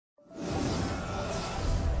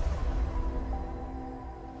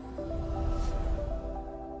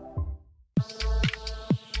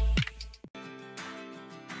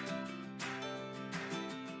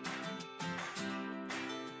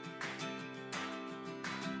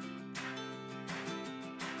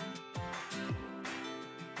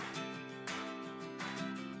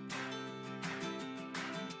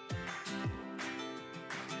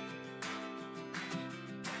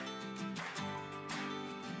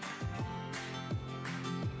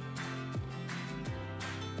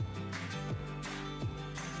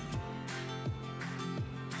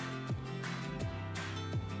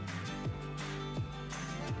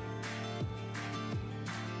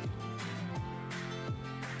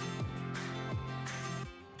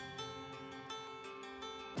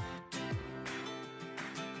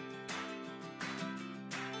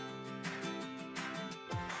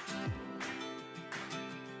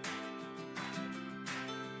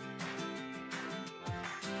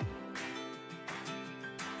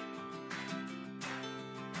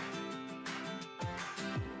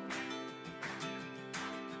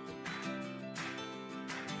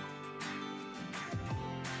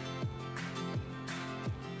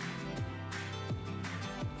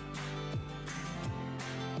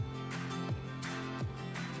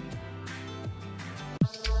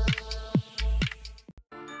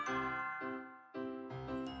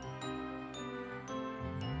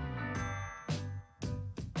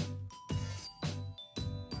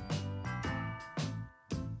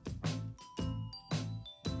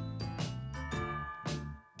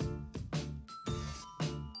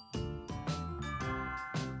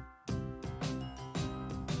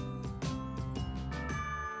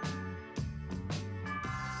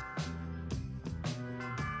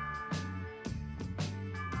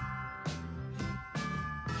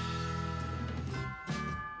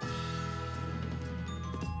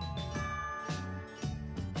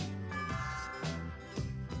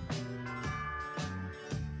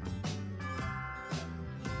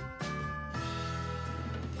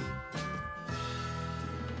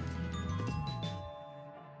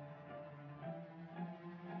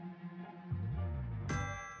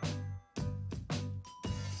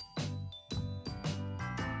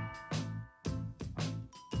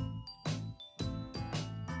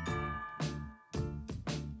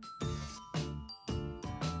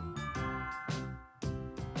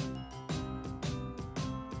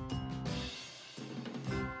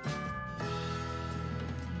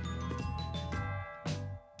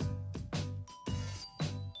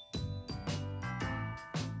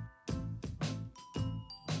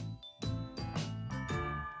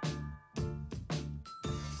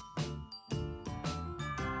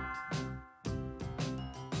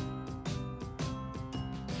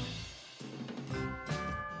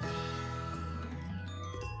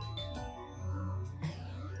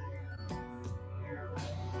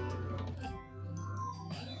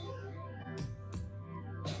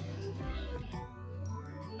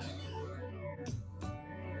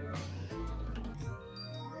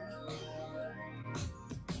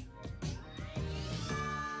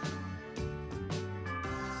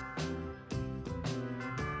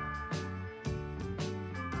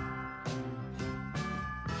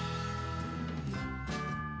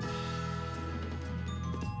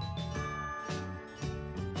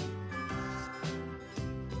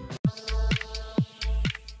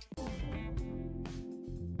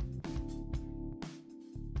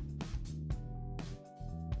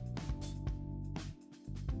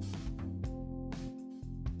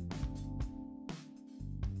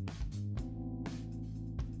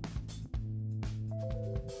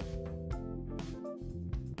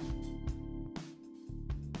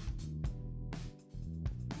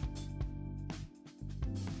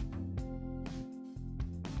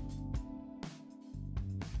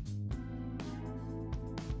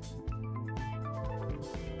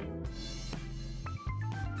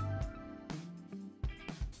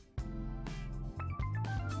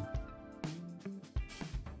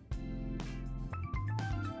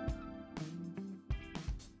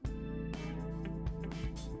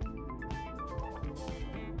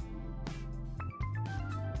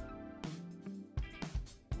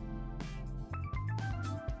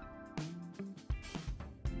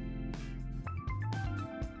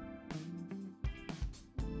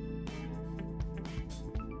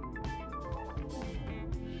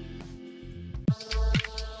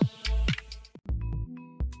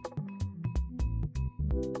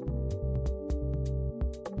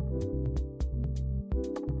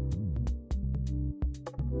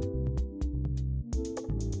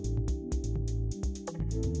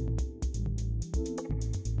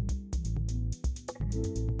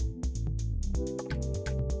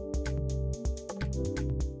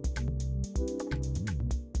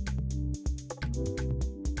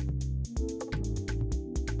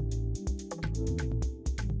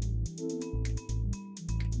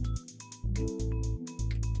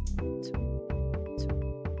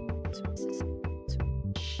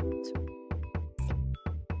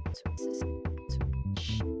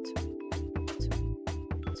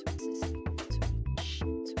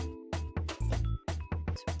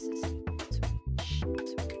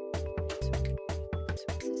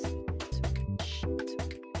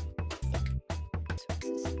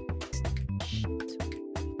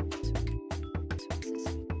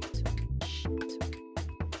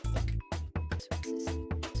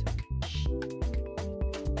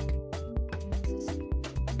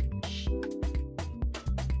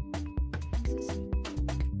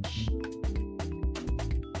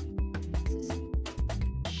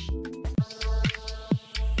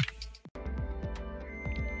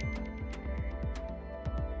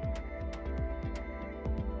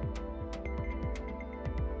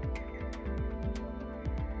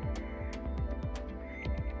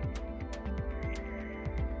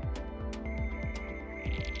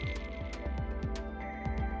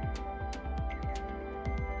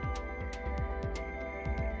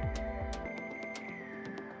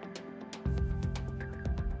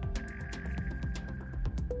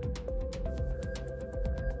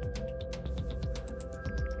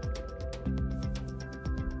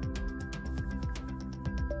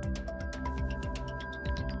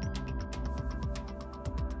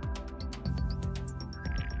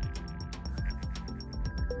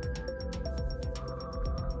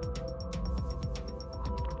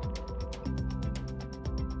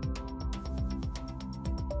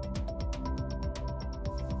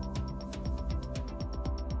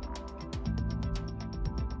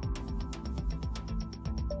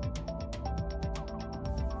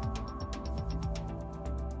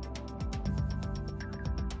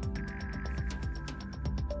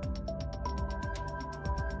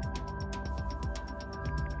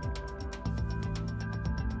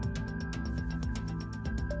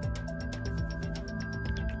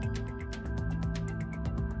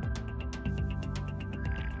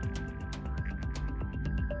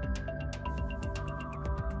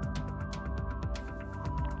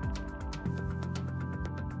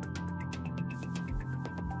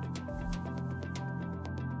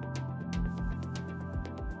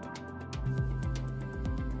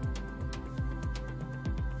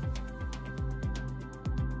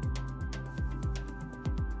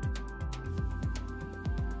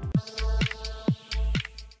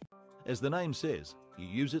As the name says, you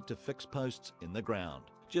use it to fix posts in the ground.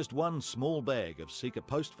 Just one small bag of Sika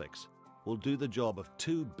post fix will do the job of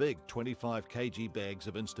 2 big 25 kg bags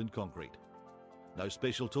of instant concrete. No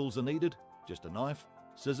special tools are needed, just a knife,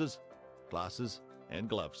 scissors, glasses and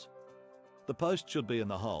gloves. The post should be in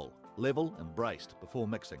the hole, level and braced before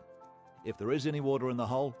mixing. If there is any water in the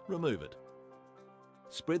hole, remove it.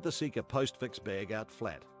 Spread the Sika post fix bag out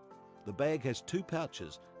flat. The bag has 2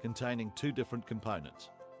 pouches containing 2 different components.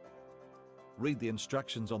 Read the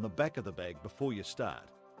instructions on the back of the bag before you start.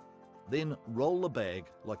 Then roll the bag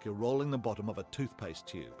like you're rolling the bottom of a toothpaste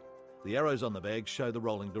tube. The arrows on the bag show the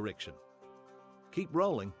rolling direction. Keep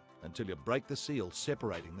rolling until you break the seal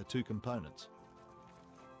separating the 2 components.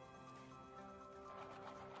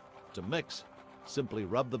 To mix, simply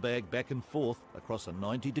rub the bag back and forth across a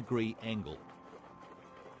 90-degree angle.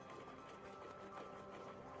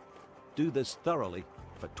 Do this thoroughly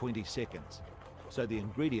for 20 seconds so the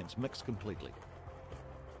ingredients mix completely.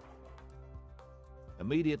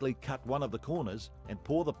 Immediately cut one of the corners and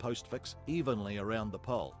pour the post fix evenly around the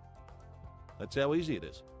pole. That's how easy it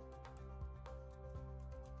is.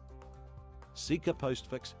 Sika post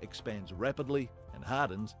fix expands rapidly and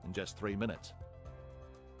hardens in just 3 minutes.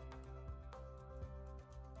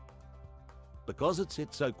 Because it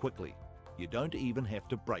sets so quickly, you don't even have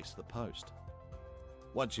to brace the post.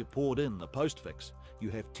 Once you've poured in the post fix, you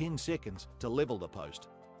have 10 seconds to level the post.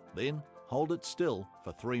 Then hold it still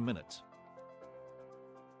for 3 minutes.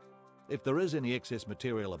 If there is any excess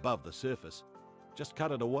material above the surface, just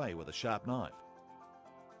cut it away with a sharp knife.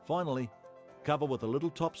 Finally, cover with a little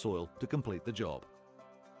topsoil to complete the job.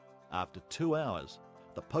 After 2 hours,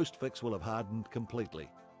 the post fix will have hardened completely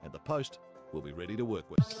and the post will be ready to work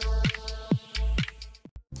with.